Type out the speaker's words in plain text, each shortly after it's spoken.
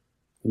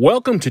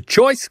Welcome to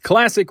Choice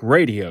Classic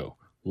Radio.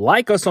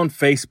 Like us on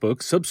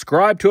Facebook,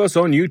 subscribe to us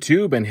on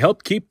YouTube, and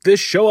help keep this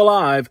show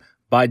alive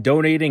by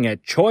donating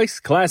at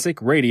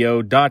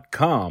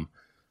choiceclassicradio.com.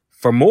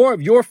 For more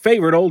of your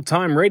favorite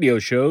old-time radio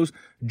shows,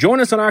 join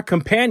us on our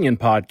companion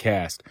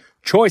podcast,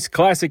 Choice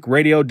Classic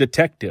Radio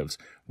Detectives,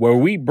 where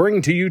we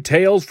bring to you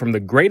tales from the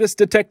greatest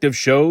detective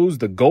shows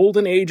the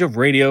golden age of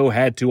radio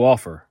had to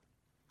offer.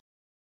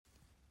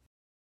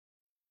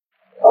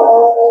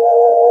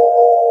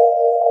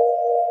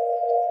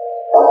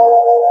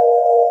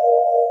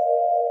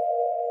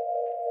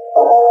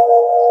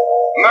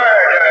 Murder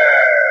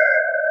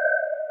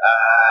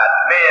at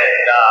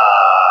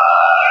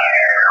midnight.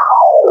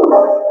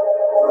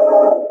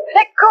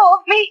 Let go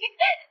of me.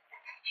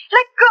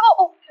 Let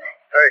go.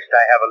 First,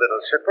 I have a little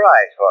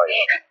surprise for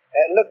you.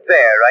 Look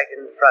there, right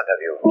in front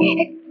of you.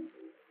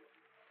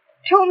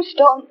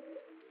 Tombstone.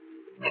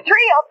 3 of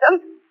them.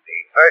 The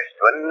first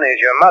one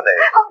is your mother.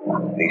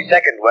 Oh. The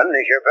second one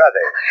is your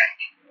brother.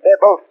 They're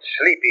both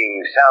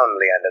sleeping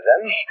soundly under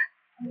them.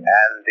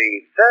 And the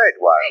third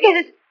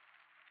one...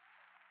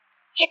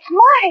 It's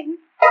mine.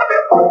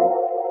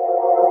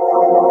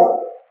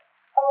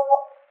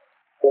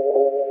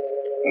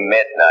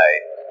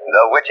 Midnight,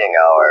 the witching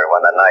hour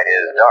when the night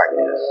is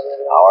darkest,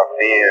 our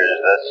fears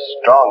the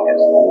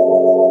strongest,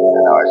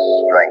 and our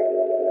strength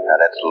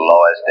at its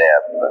lowest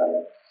ebb.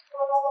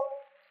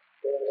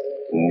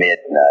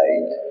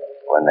 Midnight,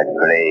 when the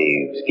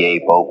graves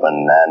gape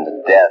open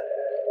and death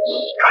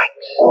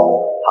strikes.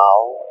 How?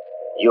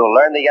 You'll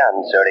learn the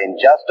answer in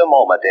just a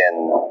moment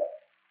in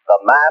The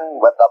Man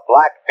with the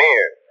Black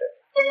Beard.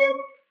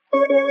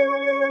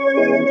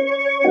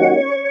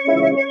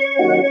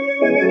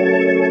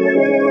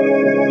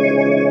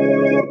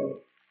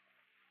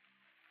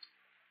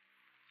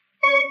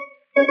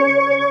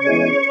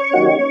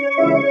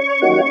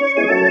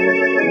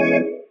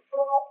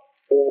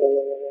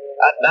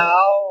 And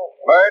now,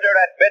 Murder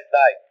at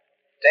Midnight.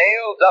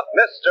 Tales of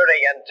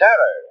mystery and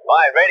terror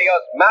by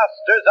radio's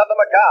masters of the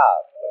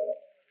macabre.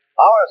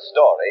 Our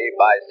story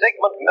by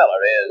Sigmund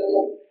Miller is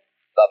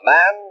The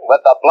Man with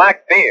the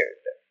Black Beard.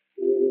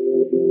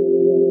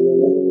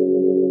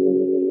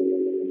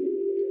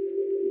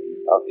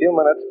 A few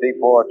minutes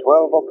before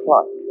 12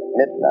 o'clock,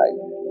 midnight,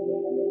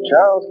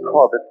 Charles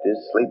Corbett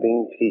is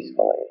sleeping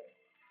peacefully.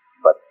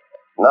 But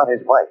not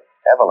his wife,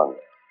 Evelyn.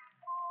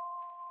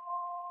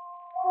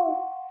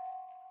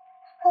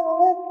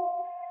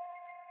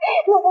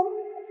 No.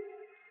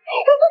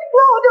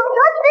 No, don't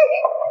touch me.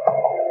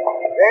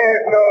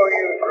 There's no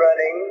use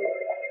running.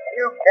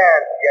 You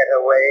can't get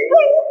away.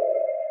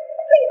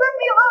 Please let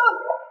me alone.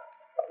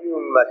 You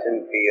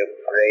mustn't be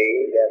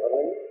afraid,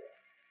 Evelyn.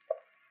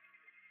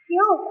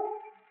 You.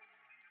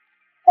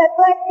 That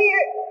black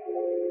beard.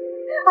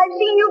 I've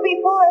seen you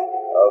before.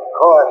 Of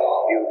course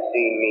you've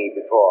seen me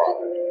before.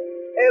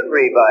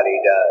 Everybody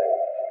does.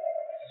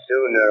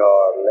 Sooner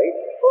or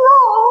later. No.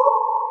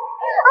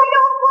 I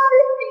don't want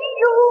to see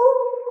you.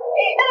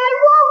 And I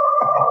won't.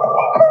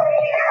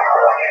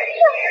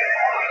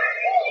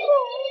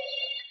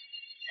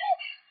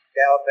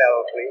 Scalpel,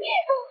 please.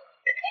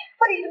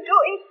 What are you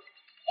doing?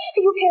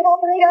 You can't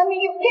operate on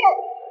me. You can't.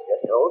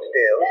 Just hold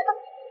still.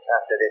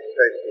 After this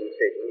first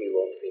incision, you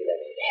won't feel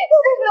anything.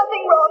 There's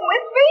nothing wrong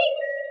with me.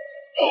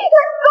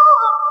 Let go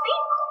of me.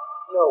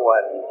 No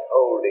one's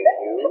holding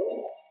you.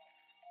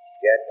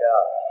 Get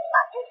up.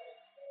 I'm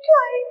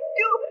trying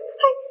to.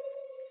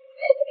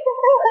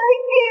 I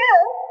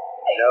can't.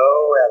 No,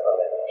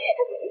 Evelyn.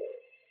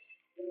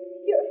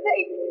 Your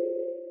face.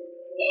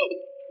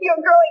 Your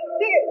growing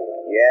beard.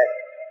 Yes,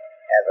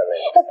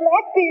 Evelyn. The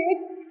black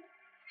beard.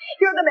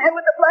 You're the man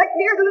with the black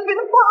beard who's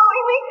been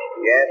following me.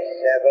 Yes,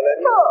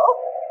 Evelyn. No.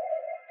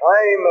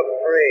 I'm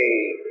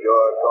afraid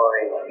you're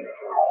going to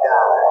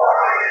die.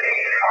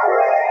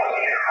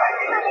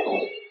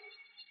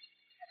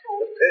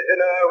 The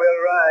prisoner will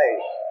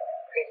rise.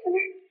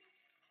 Prisoner?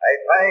 I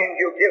find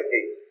you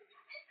guilty.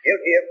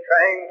 Guilty of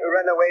trying to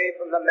run away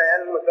from the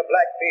man with the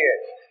black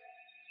beard.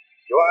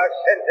 You are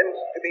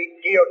sentenced to be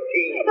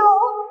guillotined. No.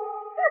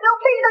 No,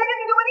 please, I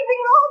didn't do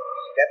anything wrong.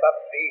 Step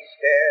up these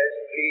stairs,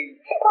 please.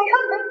 My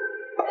husband.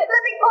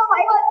 Let me call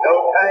my husband. No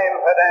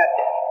time for that.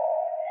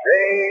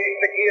 Raise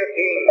the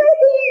guillotine.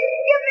 Please,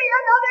 give me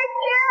another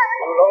chance.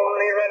 You'll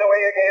only run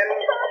away again.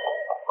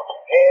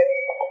 Head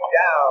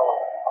down,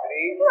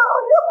 please. No,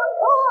 no,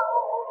 no.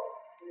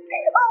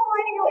 Oh,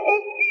 why do you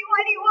hate me? Why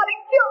do you want to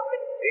kill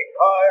me?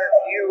 Because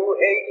you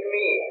hate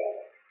me.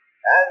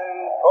 And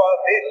for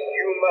this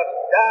you must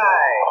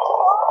die.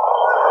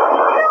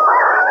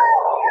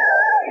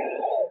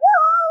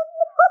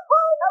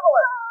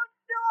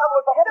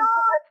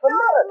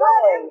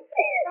 Darling.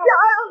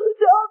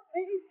 Giles, help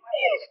me.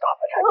 Stop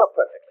it. You're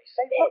perfectly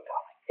safe. Look,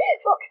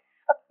 darling. Look.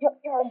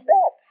 You're in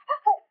bed.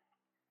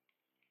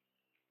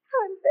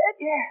 I'm in bed?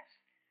 Yes.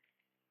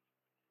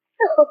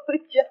 Oh,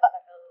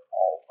 Giles.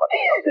 Oh, what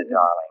was it,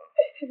 darling?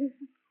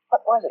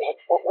 What was it?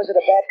 Was it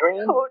a bad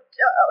dream? Oh,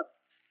 Giles.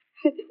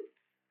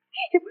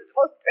 It was the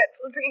most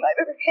dreadful dream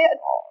I've ever had.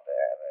 Oh,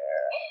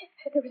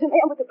 there. There was a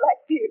man with a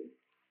black beard.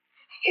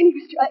 And he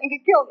was trying to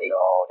kill me. No,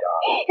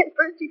 darling. At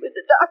first he was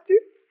a doctor.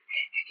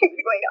 He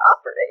was going to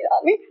operate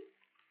on me.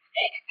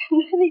 And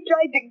then he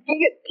tried to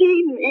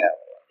guillotine me.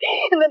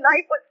 And the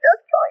knife was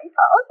just going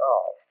out.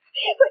 Oh.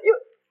 But you...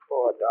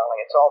 Poor darling,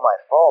 it's all my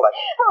fault.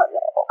 Oh, no.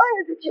 Why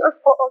is it your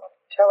fault?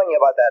 Telling you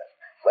about that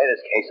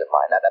latest case of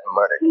mine, that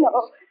murder case.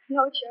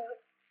 No,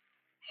 Charles.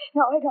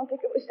 No, I don't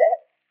think it was that.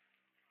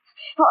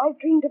 No, I've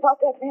dreamed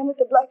about that man with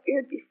the black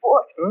beard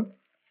before.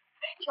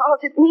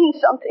 Charles, it means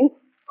something.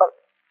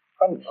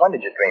 When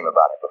did you dream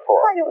about it before?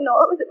 I don't know.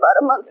 It was about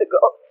a month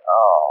ago.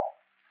 Oh.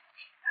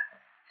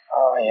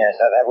 Oh, yes,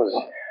 that was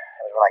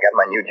when I got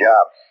my new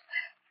job.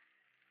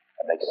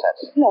 That makes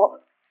sense. No,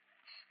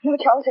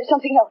 Charles, there's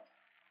something else.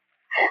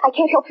 I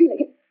can't help feeling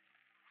it.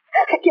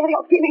 I can't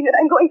help feeling that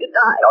I'm going to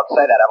die. Don't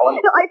say that,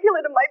 Evelyn. No, I feel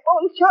it in my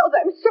bones, Charles.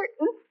 I'm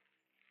certain.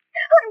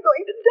 I'm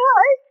going to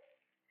die.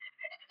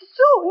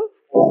 Soon.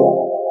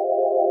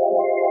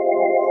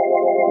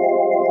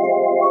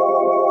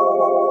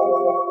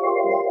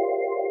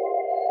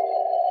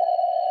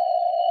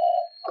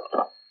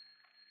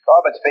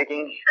 Corbett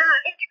speaking.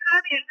 Mr.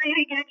 Corbett, I'm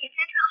glad I got you.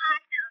 Central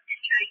Hospital has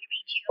been trying to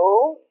reach you.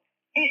 Who?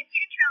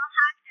 Central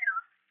Hospital.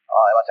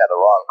 Oh, they must have the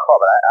wrong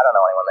Corbett. I don't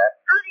know anyone there.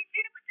 Oh, they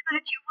said it was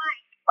about your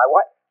wife. My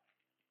what?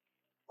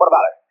 What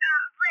about her?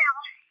 Well,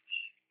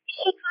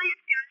 she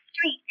collapsed down the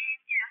street, and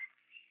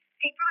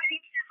they brought her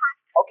into the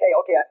hospital. Okay,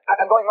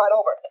 I'm going right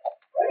over.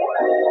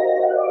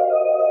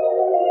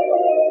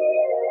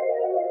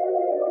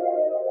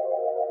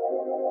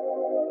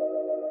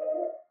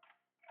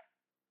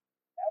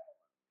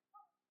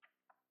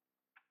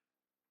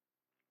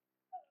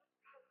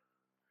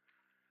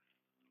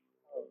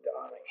 Oh,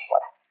 darling,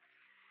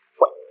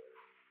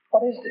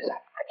 what is this?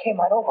 I came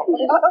right over. What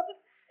is it?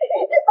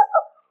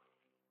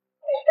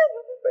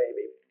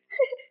 Baby.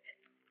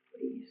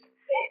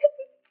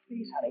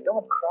 Please, honey,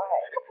 don't cry.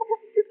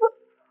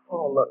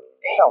 Oh, look,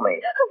 tell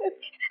me.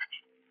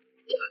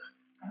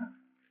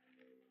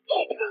 I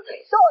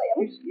saw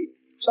him. You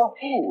saw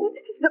who?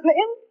 The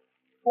man?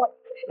 What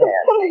The man?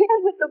 man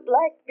with the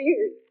black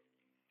beard.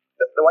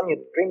 The one you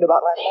dreamed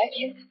about last night?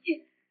 Yes.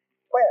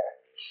 Where?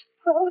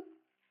 Well,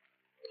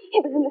 he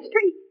was in the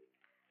street.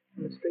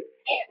 In the street?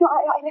 No,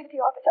 I left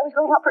the office. I was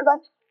going out for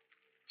lunch.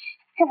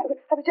 And I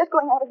was just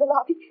going out of the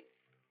lobby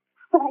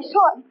when I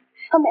saw him,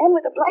 a man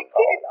with a black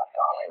beard. Oh,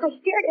 darling. I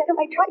stared at him.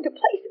 I tried to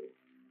place him.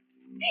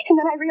 And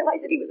then I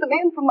realized that he was the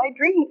man from my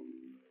dream.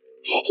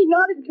 He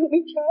nodded to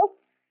me, Charles.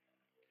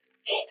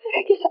 I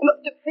guess I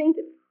must have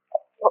fainted.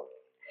 Look,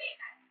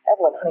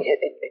 Evelyn, honey,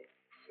 it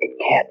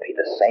can't be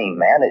the same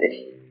man.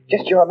 It's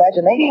just your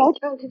imagination. No,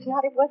 Charles, it's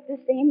not. It was the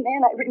same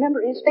man. I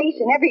remember his face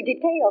in every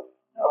detail.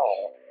 No,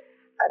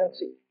 I don't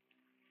see.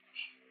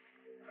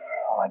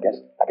 Oh, I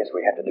guess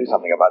we have to do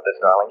something about this,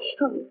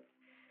 darling.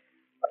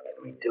 What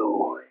can we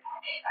do?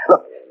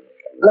 Look,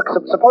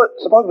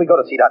 suppose we go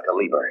to see Dr.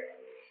 Lieber.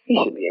 He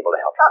should be able to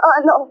help.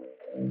 No.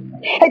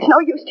 It's no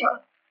use,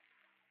 Charles.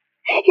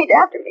 He's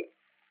after me.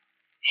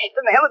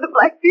 The man with the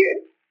black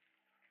beard.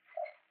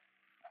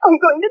 I'm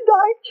going to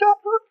die,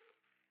 Charles.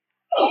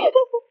 I'm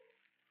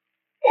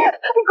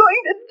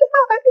going to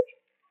die.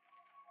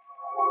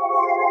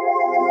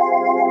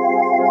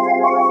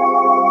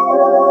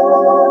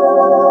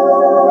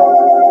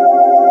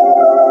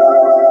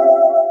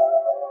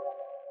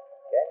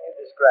 Can you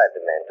describe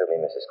the man to me,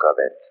 Mrs.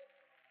 Corbett?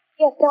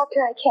 Yes,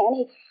 Doctor, I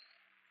can.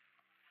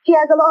 He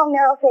has a long,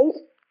 narrow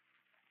face,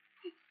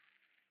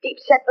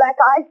 deep-set black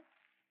eyes,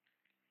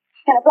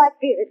 and a black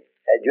beard.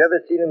 Had you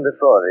ever seen him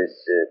before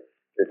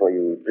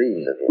you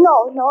dreamed of him?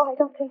 No, I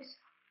don't think so.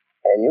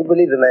 And you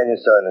believe the man you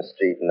saw in the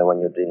street and the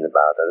one you dreamed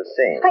about are the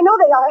same? I know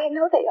they are.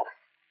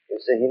 You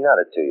say he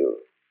nodded to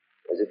you,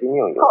 as if he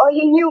knew you. Oh,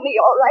 he knew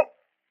me, all right.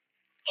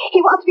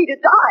 He wants me to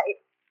die.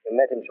 You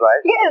met him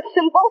twice? Yes,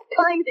 and both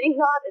times he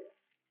nodded.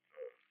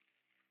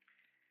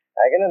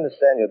 I can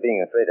understand your being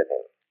afraid of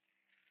him.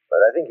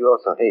 But I think you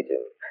also hate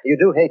him. You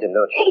do hate him,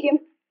 don't you? Hate him?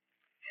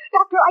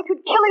 Doctor, I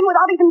could kill him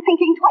without even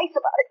thinking twice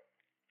about it.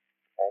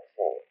 I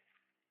see.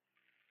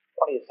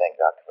 What do you think,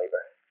 Dr.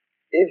 Lieber?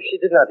 If she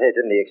did not hate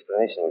him, the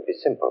explanation would be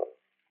simple.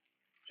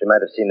 She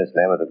might have seen this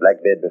man with a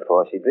black beard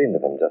before she dreamed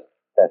of him just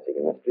passing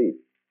in the street.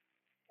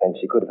 And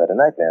she could have had a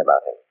nightmare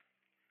about him.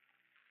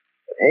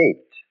 But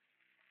hate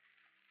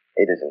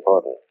is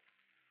important.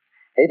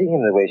 Hating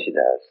him the way she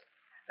does,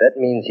 that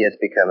means he has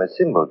become a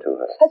symbol to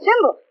her. A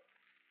symbol?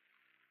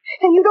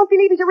 And you don't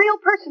believe he's a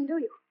real person, do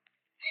you?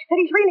 That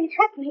he's really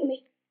threatening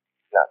me?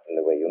 Not in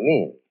the way you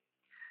mean.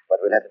 What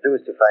we'll have to do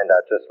is to find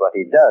out just what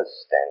he does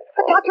stand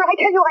for. But, Doctor, I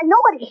tell you, I know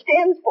what he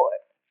stands for.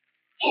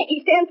 He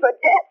stands for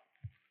death.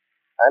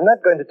 I'm not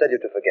going to tell you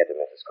to forget him,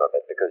 Mrs.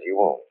 Corbett, because you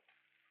won't.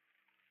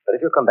 But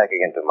if you come back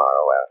again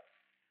tomorrow, well,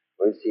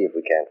 we'll see if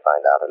we can't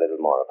find out a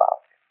little more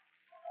about him.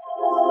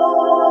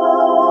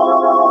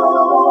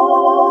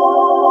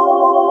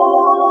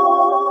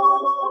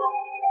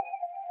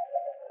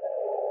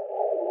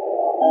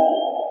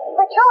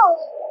 But,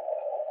 Charles,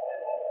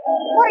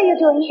 what are you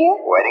doing here?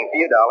 Waiting for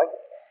you, darling.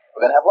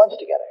 We're going to have lunch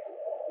together.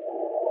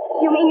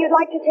 You mean you'd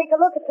like to take a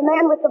look at the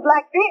man with the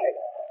black beard?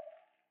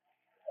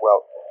 Well,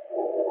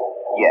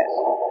 Yes.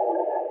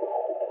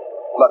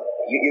 Look,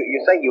 you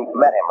say you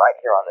met him right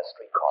here on this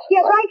street corner.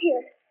 Yes, right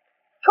here.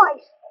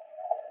 Twice.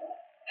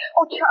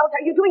 Oh, Charles,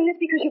 are you doing this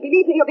because you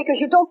believe me or because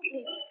you don't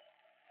believe me?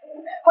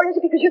 Or is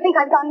it because you think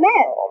I've gone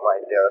mad? Oh, my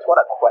dearest, what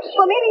a question.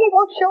 Well, maybe he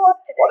won't show up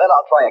today. Well, then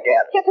I'll try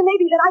again. Yes, and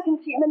maybe that I can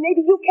see him, and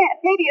maybe you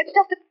can't. Maybe it's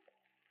just a...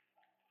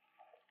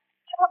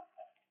 Charles.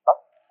 Huh?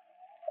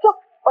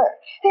 Look. Where?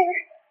 There.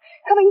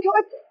 Coming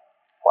towards us.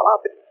 Well,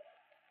 I'll be...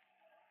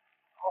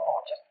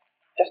 Oh,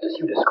 just as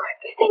you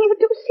described it. Then you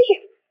do see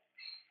him.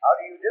 How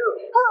do you do?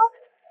 Oh.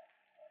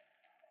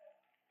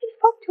 He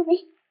spoke to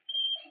me.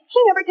 He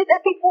never did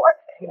that before.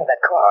 Into that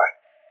car.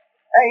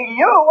 Hey,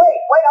 you!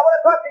 Wait, I want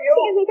to talk to you.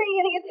 He isn't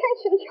paying any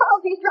attention,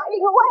 Charles. He's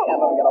driving away.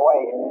 Yeah, let me get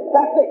away.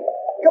 Taxi!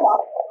 Come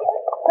on.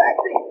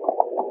 Taxi!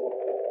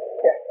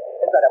 Here,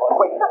 inside, Evelyn.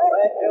 Wait.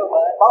 Where to,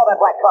 bud? Follow that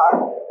black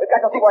car. We've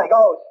got to see where he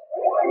goes.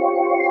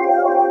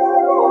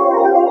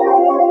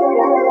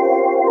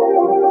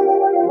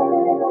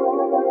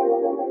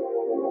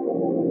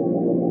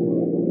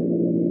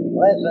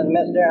 Listen,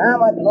 mister, how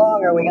much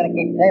longer are we going to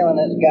keep tailing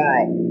this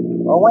guy?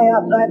 We're way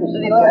outside the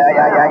city limits.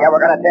 Yeah.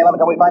 We're going to tail him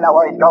until we find out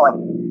where he's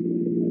going.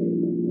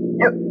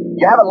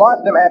 You haven't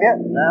lost him, have you?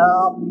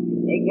 No,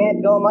 he can't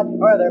go much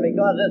further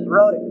because this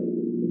road...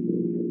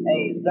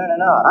 Hey, he's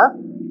turning off. Huh?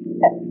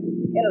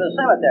 Into the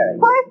cemetery.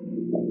 What?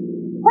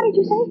 What did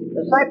you say?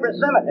 The Cypress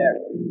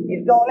Cemetery.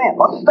 He's going in.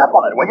 Well, step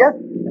on it, will you?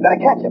 You're going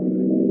to catch him.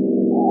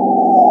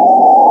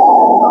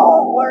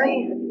 Don't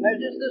worry.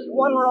 There's just this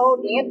one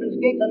road and the entrance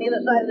gate's on the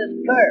other side of this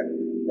curve.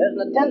 There's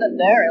an attendant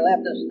there. He'll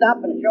have to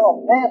stop and show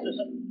a pass or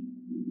something.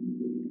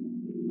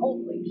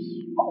 Holy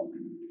smoke.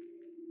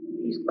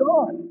 He's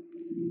gone.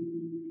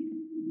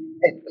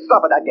 Hey, stop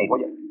at that gate, will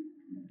you?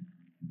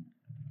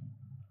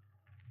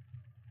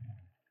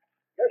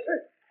 Yes, sir.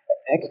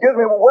 Excuse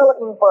me, we're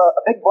looking for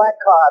a big black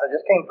car that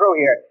just came through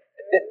here.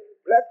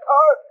 Black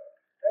car?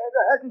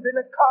 There hasn't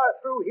been a car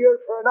through here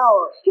for an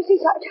hour. You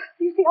see, Sarge.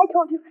 You see, I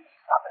told you.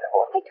 Stop it,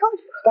 Evelyn. I told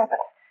you. Stop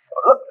it.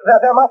 Look,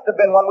 there must have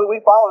been one.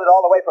 We followed it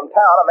all the way from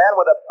town. A man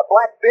with a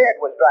black beard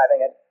was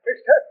driving it.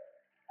 Mister,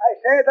 I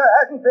say there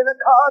hasn't been a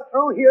car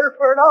through here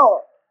for an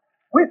hour.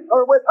 With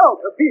or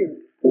without a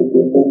beard.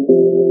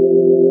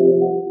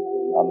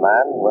 A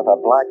man with a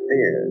black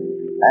beard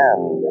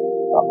and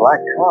a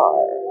black car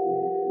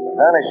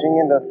vanishing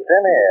into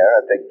thin air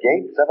at the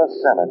gates of a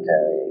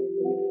cemetery.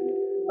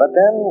 But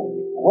then,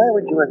 where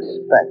would you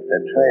expect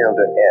the trail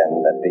to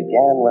end that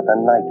began with a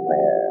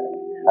nightmare,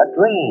 a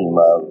dream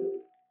of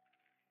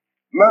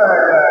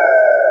murder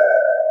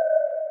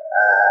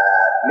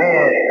at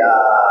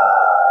midnight?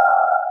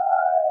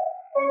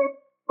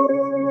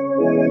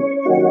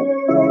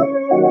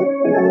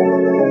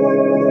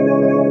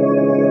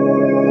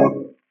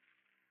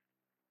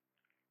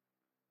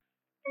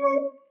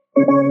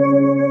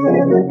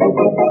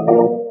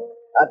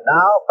 And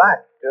now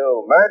back to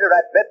Murder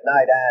at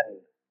Midnight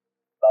and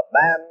The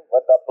Man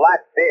with the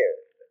Black Beard.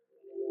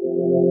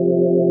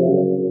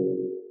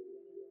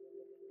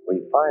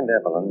 We find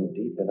Evelyn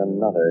deep in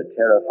another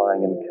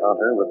terrifying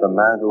encounter with the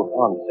man who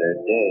haunts her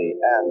day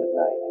and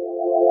night.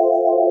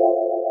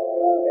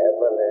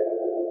 Evelyn.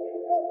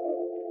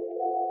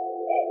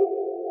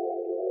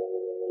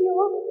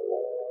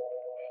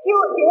 You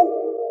again?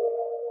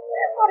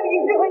 What are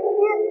you doing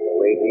here?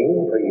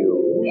 Waiting for you.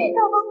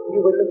 No. You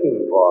were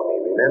looking for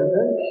me,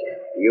 remember?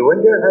 You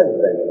and your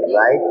husband,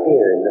 right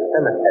here in the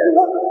cemetery.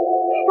 No,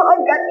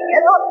 I've got to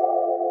get up.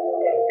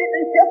 This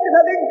is just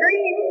another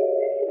dream.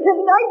 It's a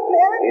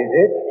nightmare. Is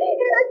it?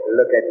 Yes.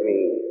 Look at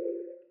me.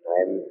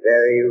 I'm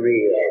very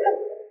real.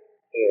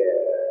 Here.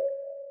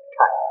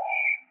 Touch.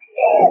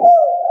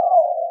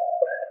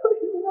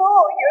 No,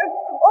 you're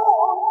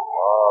cold.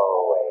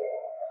 Always.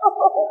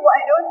 Oh, why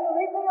don't you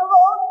leave me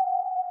alone?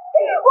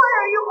 Why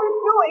are you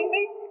pursuing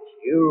me? It's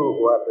you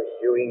who are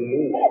pursuing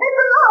me. It's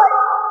a lie.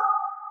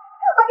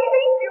 I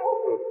hate you.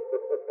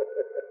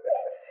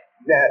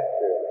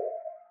 Naturally.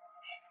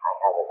 I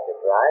have a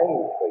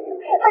surprise for you.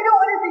 I don't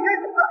want to see your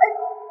surprise.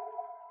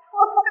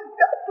 Oh, I've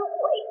got to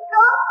wake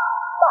up.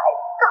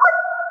 I've got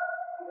to.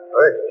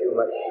 First, you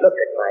must look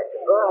at my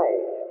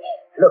surprise.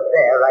 Look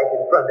there, right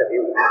in front of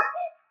you.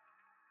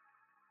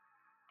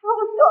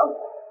 Tombstone.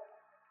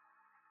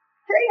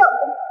 3 of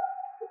them.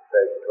 The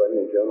first one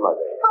is your mother.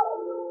 Oh.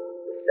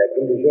 The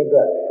second is your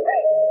brother.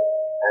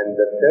 And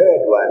the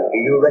third one, do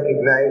you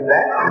recognize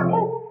that?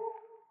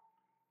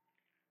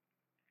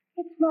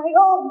 It's my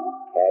own.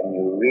 Can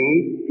you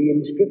read the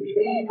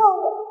inscription?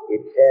 Oh.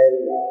 It says,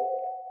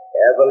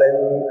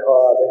 Evelyn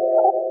Corbett,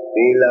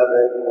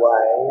 beloved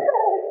wife.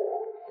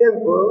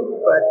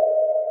 Simple, but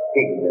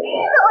dignified.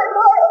 No, it's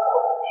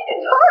horrible.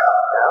 It's horrible.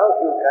 Now, if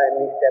you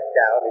kindly step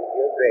down into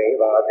your grave,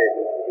 our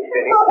business will be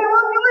finished. Oh, I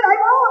won't do it. I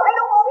won't. I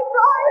don't want to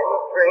die. I'm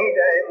afraid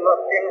I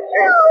must No,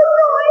 insist.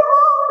 no, I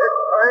won't. This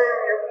time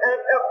you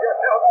can't help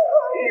yourself,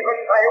 even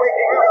by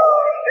waking up.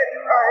 This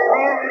time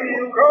in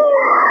you go.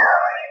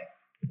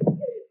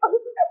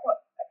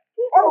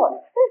 Evelyn!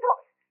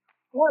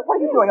 What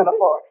are you doing on the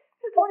floor?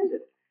 What is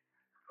it?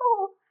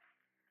 Oh,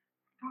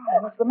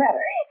 Darling, what's the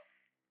matter?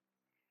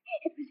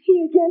 it was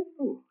he again.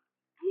 Who?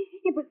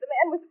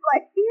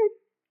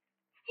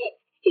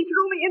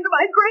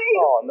 afraid.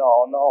 Oh,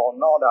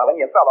 no, darling.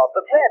 You fell off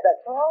the bed,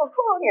 that's all.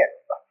 Oh, Here.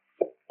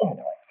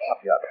 Help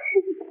you up.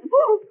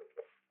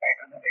 Back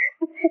on the bed.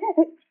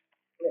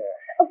 There.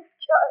 Oh,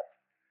 Charles.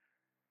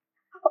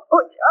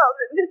 Oh, Charles,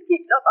 if this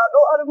keeps up, I'll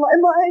go out of my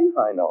mind.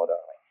 I know,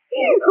 darling.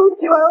 Oh,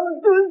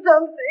 Charles, do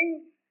something.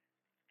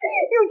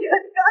 You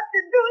just got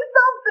to do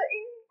something.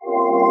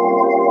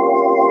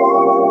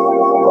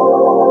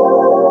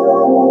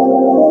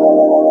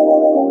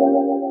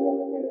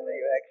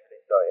 You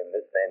actually saw him,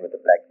 this man with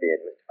the black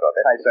beard, Mr.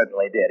 Corbett. I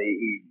certainly did.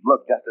 He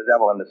looked just as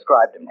Evelyn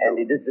described him. And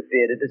he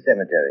disappeared at the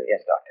cemetery.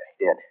 Yes, Doctor,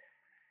 he did.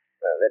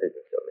 Well, that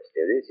isn't so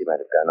mysterious. He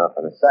might have gone off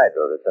on a side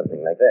road or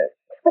something like that.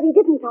 But he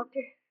didn't,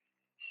 Doctor.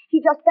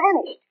 He just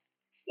vanished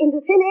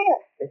into thin air.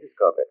 Mrs.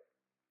 Corbett,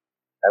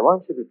 I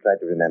want you to try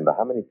to remember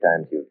how many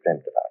times you've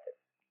dreamt about it.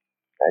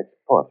 Now, it's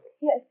important.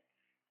 Yes.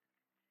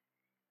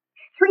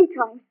 3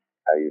 times.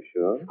 Are you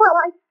sure? Well,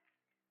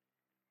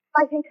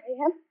 I think I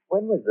am.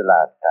 When was the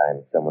last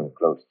time someone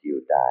close to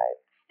you died?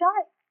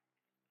 Died.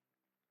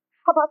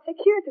 About 6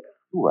 years ago.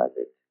 Who was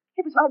it?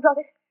 It was my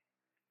brother.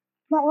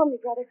 My only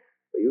brother.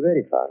 Were you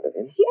very fond of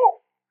him? Yes.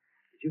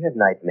 Did you have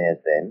nightmares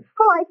then?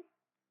 Oh,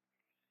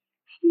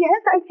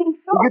 Yes, I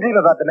think so. Did you dream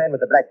about the man with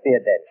the black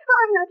beard then?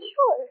 I'm not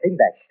sure. Think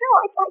back. No,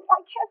 I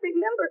can't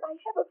remember. I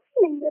have a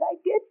feeling that I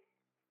did.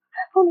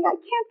 Only I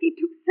can't be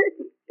too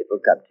certain. It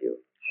will come to you.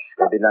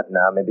 Maybe not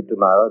now, maybe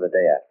tomorrow, the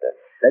day after.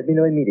 Let me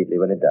know immediately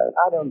when it does.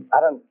 I don't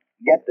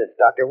get this,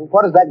 Doctor.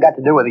 What has that got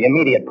to do with the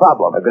immediate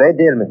problem? A great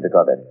deal, Mr.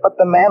 Corbett. But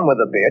the man with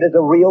the beard is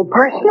a real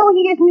person. No,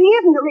 he isn't. He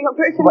isn't a real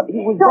person. But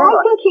he was No, there. I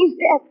think he's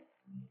dead.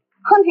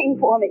 Hunting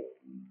for me.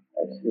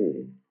 I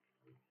see.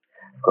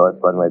 Of course,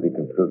 one way we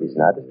can prove he's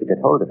not is to get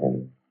hold of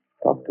him.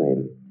 Talk to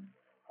him.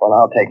 Well,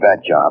 I'll take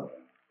that job.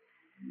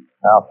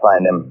 I'll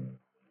find him.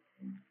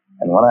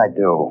 And when I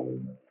do,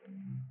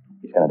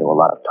 he's going to do a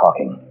lot of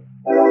talking.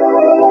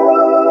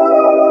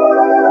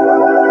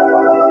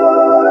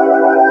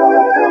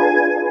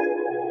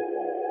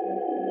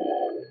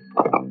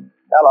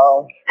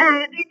 Hello.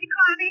 Mr.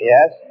 Corbett?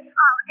 Yes?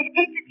 Oh, this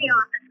is the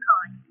office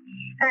calling.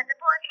 The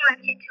boss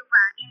wants you to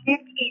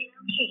investigate a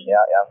new case.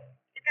 Yeah.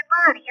 The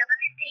body of a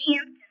Mr.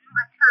 Hampton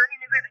was found in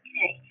the river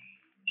today.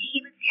 He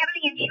was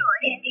heavily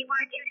insured, and they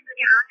want you to go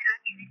down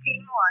to the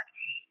city morgue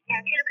to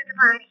look at the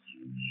body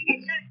as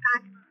soon as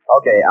possible.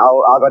 Okay,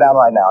 I'll go down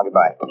right now.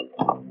 Goodbye.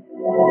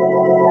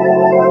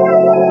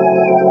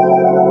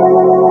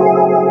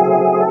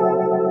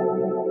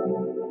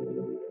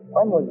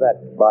 When was that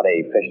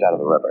body fished out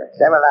of the river?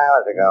 Several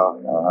hours ago.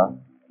 Uh-huh.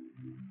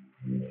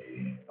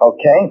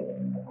 Okay.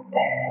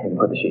 You can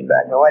put the sheet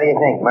back. Well, what do you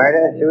think?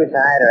 Murder,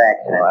 suicide, or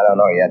accident? Well, I don't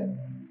know yet.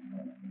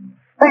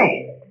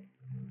 Hey,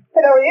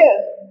 there he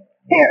is.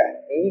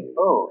 Here. He?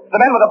 Who? The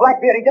man with the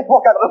black beard. He just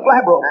walked out of the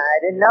slab room. I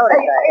didn't notice.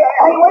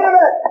 Hey, wait a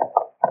minute.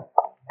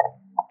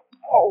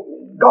 Oh,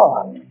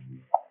 gone.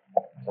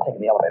 I'm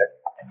taking the elevator.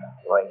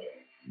 Right.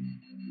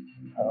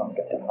 Oh,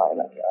 get to find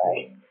that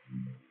guy.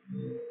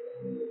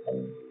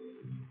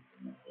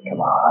 Come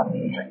on.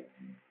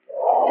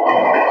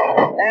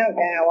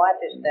 Okay, watch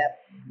your step.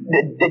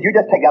 Did you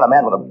just take out a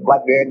man with a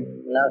black beard?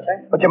 No,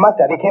 sir. But you must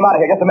have. He came out of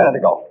here just a minute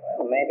ago.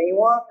 Well, maybe he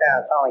walked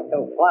out. It's only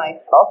 2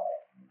 flights. Oh?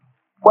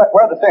 Where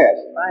are the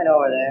stairs? Right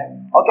over there.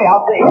 Okay,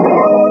 I'll see.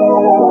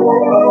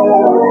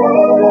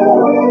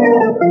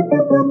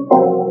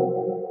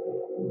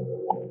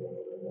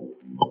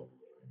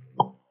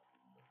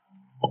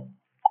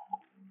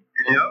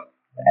 Hello?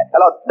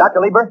 Hello,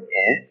 Dr. Lieber?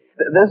 Yes?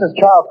 This is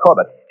Charles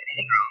Corbett.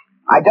 Anything wrong?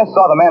 I just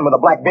saw the man with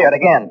the black beard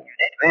again. You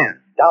did? Where?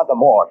 Down at the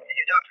morgue. Did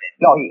you talk to him?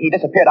 No, he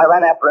disappeared. I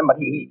ran after him, but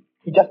he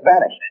just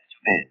vanished. That's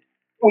too bad.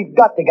 We've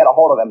got to get a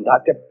hold of him,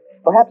 Doctor.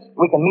 Perhaps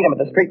we can meet him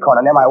at the street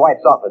corner near my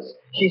wife's office.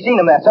 She's seen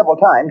him there several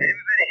times. I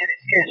have a very heavy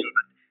schedule,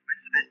 but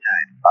when's the best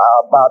time?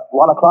 About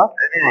 1 o'clock?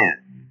 Let me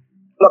there.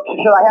 Look,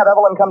 should I have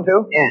Evelyn come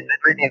too? Yes, that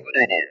might be a good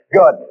idea.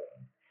 Good.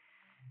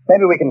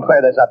 Maybe we can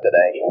clear this up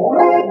today.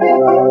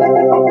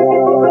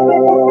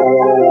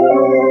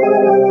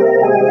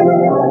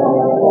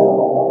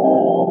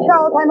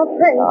 Charles, I'm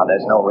afraid. Oh,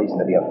 there's no reason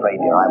to be afraid,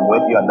 dear. I'm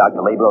with you, and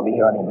Dr. Lieber will be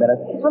here any minute.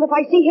 Well, if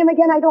I see him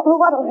again, I don't know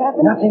what'll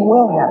happen. Nothing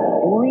will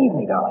happen. Believe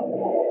me, darling.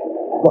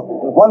 Look,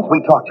 once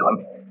we talk to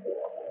him.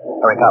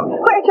 Here he comes.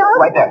 Where, Charles?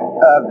 Right there.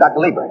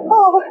 Dr. Lieber.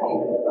 Oh,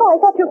 I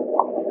thought you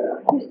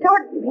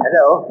started me.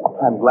 Hello?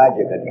 I'm glad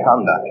you could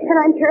come, Doctor. And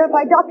I'm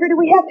terrified. Doctor, do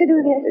we have to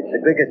do this? It's the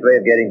quickest way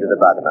of getting to the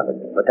bottom of it.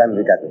 What time have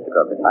you got, Mr.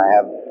 Corbett? I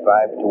have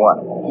 5 to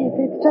 1. Yes,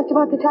 it's just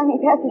about the time he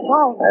passes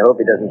by. I hope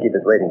he doesn't keep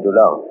us waiting too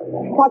long.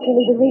 Dr.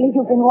 Lieber, really,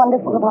 you've been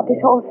wonderful about this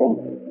whole thing.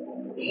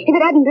 If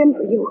it hadn't been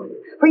for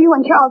you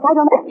and Charles, I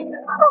don't know.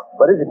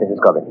 What is it,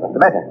 Mrs. Corbett? What's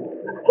the matter?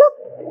 Look,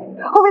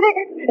 over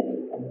there.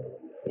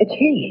 It's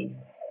he.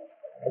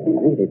 He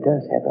really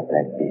does have a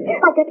black beard.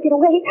 I've got to get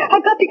away.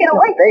 I've got to get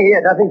away. Stay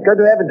here. Nothing's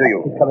going to happen to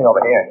you. He's coming over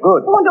here.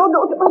 Good. Oh, don't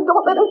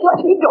let him touch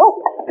me. Don't.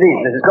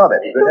 Please, Mrs.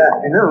 Corbett. Good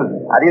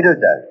afternoon. How do you do,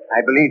 sir?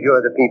 I believe you're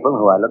the people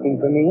who are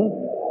looking for me.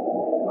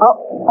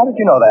 How did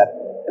you know that?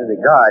 The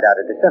guard out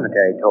at the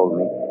cemetery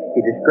told me. He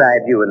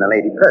described you and the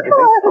lady perfectly.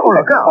 Oh,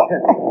 look out.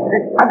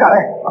 I've got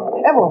her.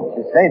 Evelyn.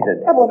 She's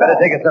fainted. Evelyn, Better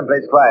take her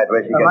someplace quiet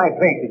where she can... My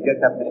place is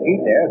just up the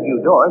street there, a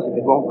few doors. If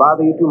it won't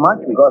bother you too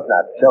much, Of course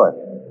not. Show us.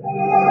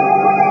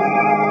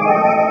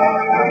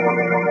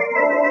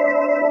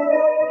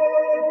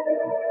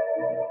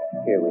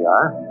 Here we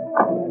are.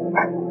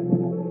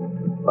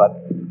 But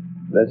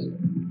this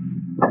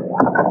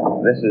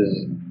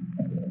is...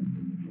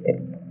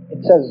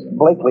 It says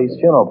Blakely's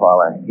funeral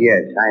parlor.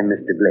 Yes, I'm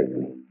Mr.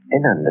 Blakely.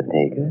 An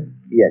undertaker?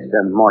 Yes,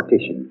 a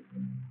mortician.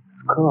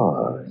 Of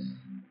course.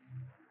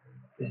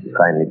 This is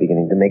finally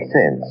beginning to make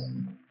sense.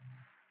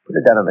 Put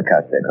it down on the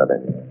couch there,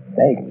 Corbett.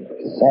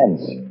 Makes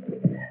sense.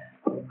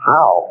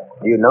 How?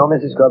 Do you know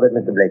Mrs. Corbett,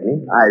 Mr.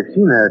 Blakely? I've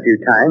seen her a few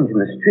times in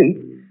the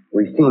street.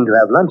 We seemed to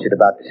have lunch at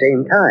about the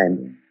same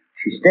time.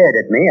 She stared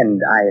at me,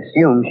 and I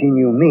assumed she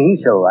knew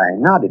me, so I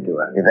nodded to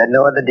her. You've had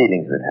no other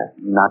dealings with her?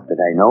 Not that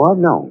I know of,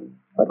 no.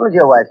 What was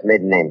your wife's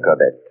maiden name,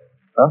 Corbett?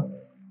 Huh?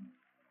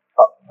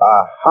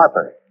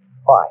 Harper.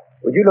 Why?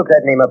 Would you look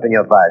that name up in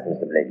your files,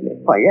 Mr. Blakely?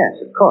 Why, yes,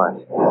 of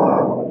course.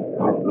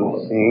 Let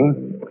me see.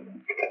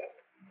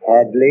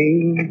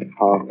 Hadley,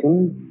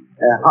 Halton,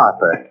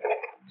 Harper.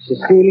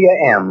 Cecilia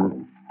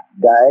M.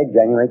 Died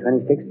January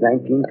 26,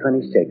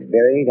 1926.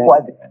 Buried at...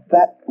 Why,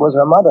 that was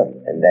her mother.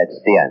 And that's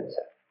the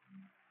answer.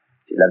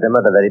 She loved her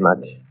mother very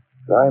much.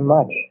 Very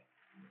much.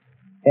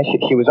 Yes,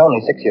 she was only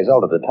 6 years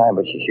old at the time,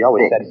 but she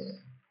always said...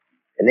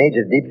 An age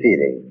of deep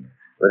feeling,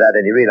 without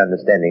any real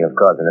understanding of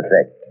cause and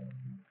effect.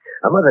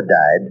 Her mother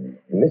died,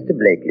 and Mr.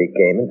 Blakely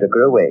came and took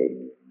her away.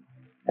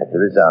 As a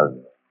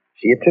result,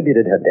 she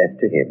attributed her death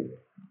to him.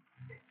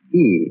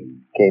 He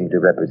came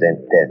to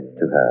represent death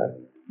to her,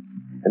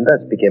 and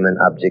thus became an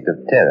object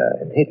of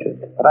terror and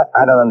hatred. But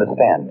I don't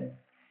understand.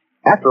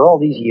 After all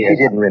these years...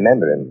 She didn't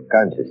remember him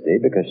consciously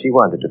because she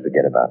wanted to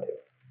forget about him.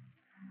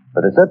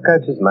 But the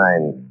subconscious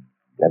mind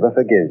never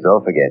forgives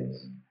or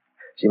forgets.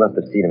 She must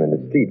have seen him in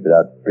the street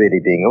without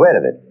really being aware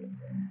of it.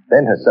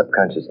 Then her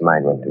subconscious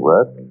mind went to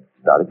work,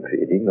 started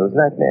creating those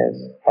nightmares.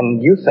 And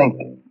you think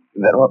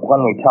that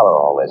when we tell her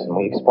all this and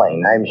we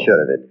explain... I'm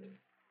sure of it.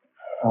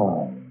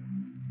 Oh.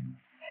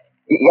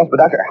 Yes,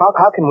 but Doctor,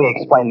 how can we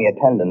explain the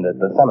attendant at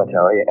the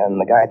cemetery and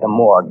the guy at the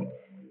morgue?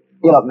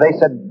 You know, they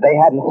said they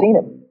hadn't seen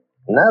him.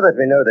 Now that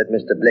we know that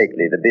Mr.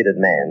 Blakely, the bearded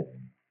man,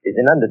 is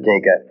an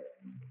undertaker,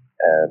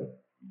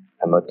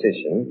 a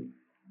mortician,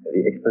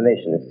 the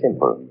explanation is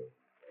simple.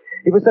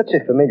 He was such a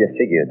familiar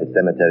figure at the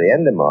cemetery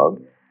and the morgue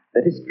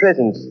that his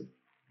presence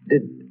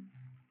did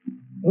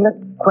not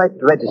quite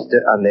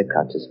register on their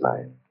conscious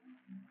mind.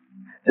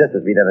 Just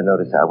as we never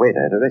notice our waiter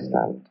at a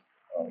restaurant.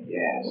 Oh,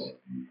 yes.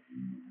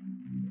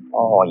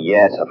 Oh,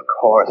 yes, of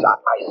course.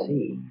 I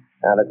see.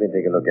 Now, let me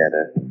take a look at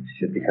her. She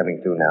should be coming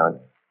to now.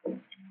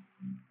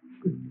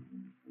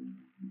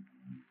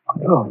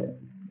 Oh,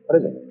 what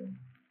is it?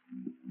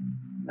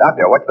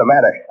 Doctor, what's the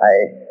matter?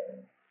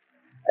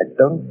 I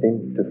don't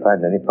seem to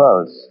find any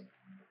pulse.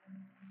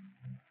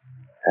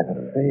 I'm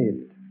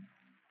afraid.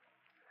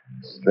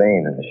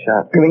 Strain and a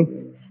shock. You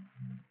mean?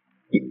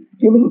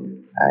 You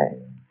mean?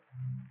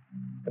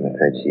 I'm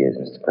afraid she is,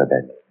 Mr.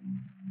 Corbett.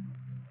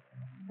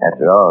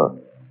 After all,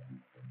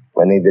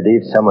 when we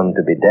believe someone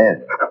to be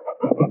dead,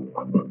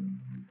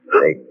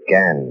 they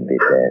can be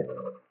dead.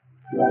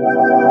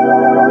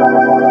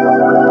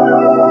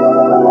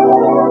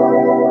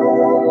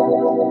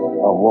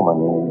 A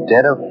woman,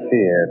 dead of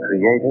fear,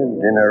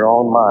 created in her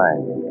own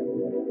mind,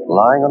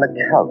 lying on a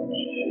couch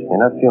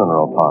in a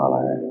funeral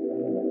parlor.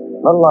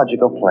 The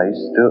logical place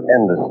to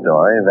end a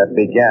story that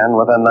began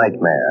with a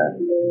nightmare.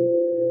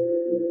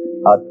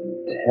 A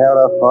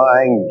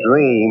terrifying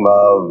dream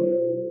of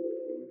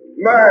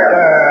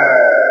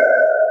murder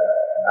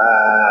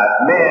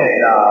at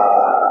midnight.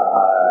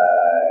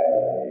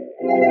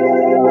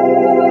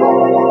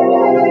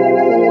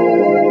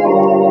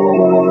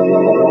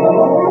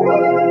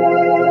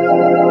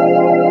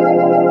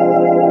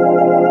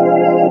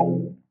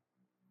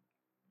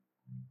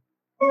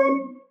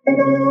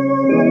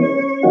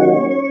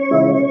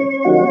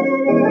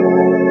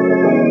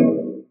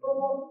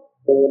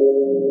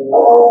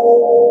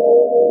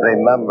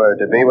 Remember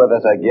to be with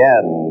us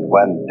again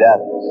when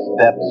death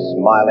steps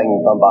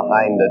smiling from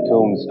behind a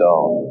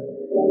tombstone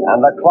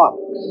and the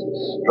clocks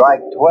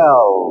strike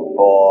 12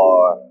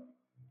 for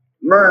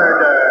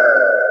murder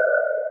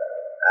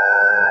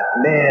at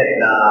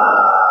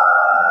midnight.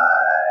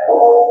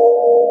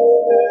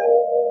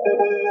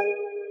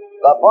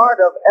 The part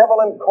of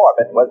Evelyn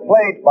Corbett was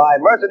played by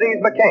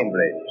Mercedes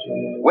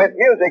McCambridge. With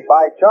music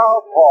by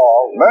Charles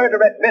Paul, Murder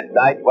at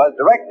Midnight was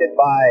directed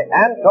by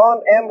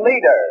Anton M.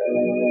 Leader.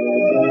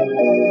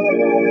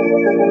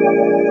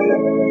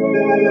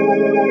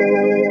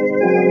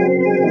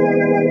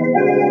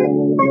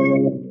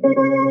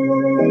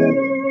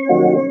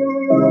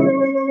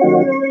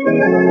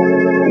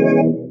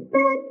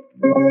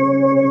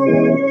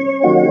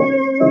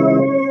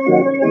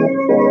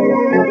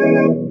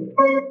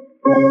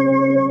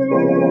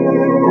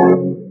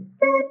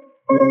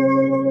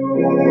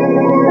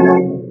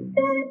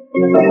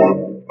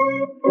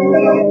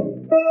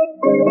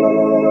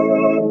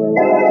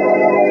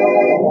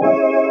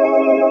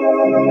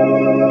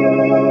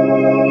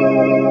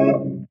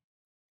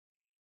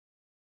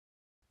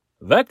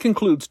 That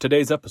concludes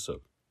today's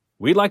episode.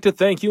 We'd like to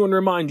thank you and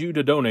remind you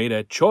to donate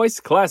at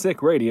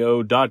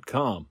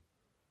choiceclassicradio.com.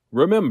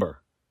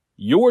 Remember,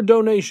 your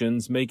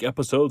donations make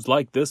episodes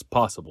like this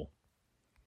possible.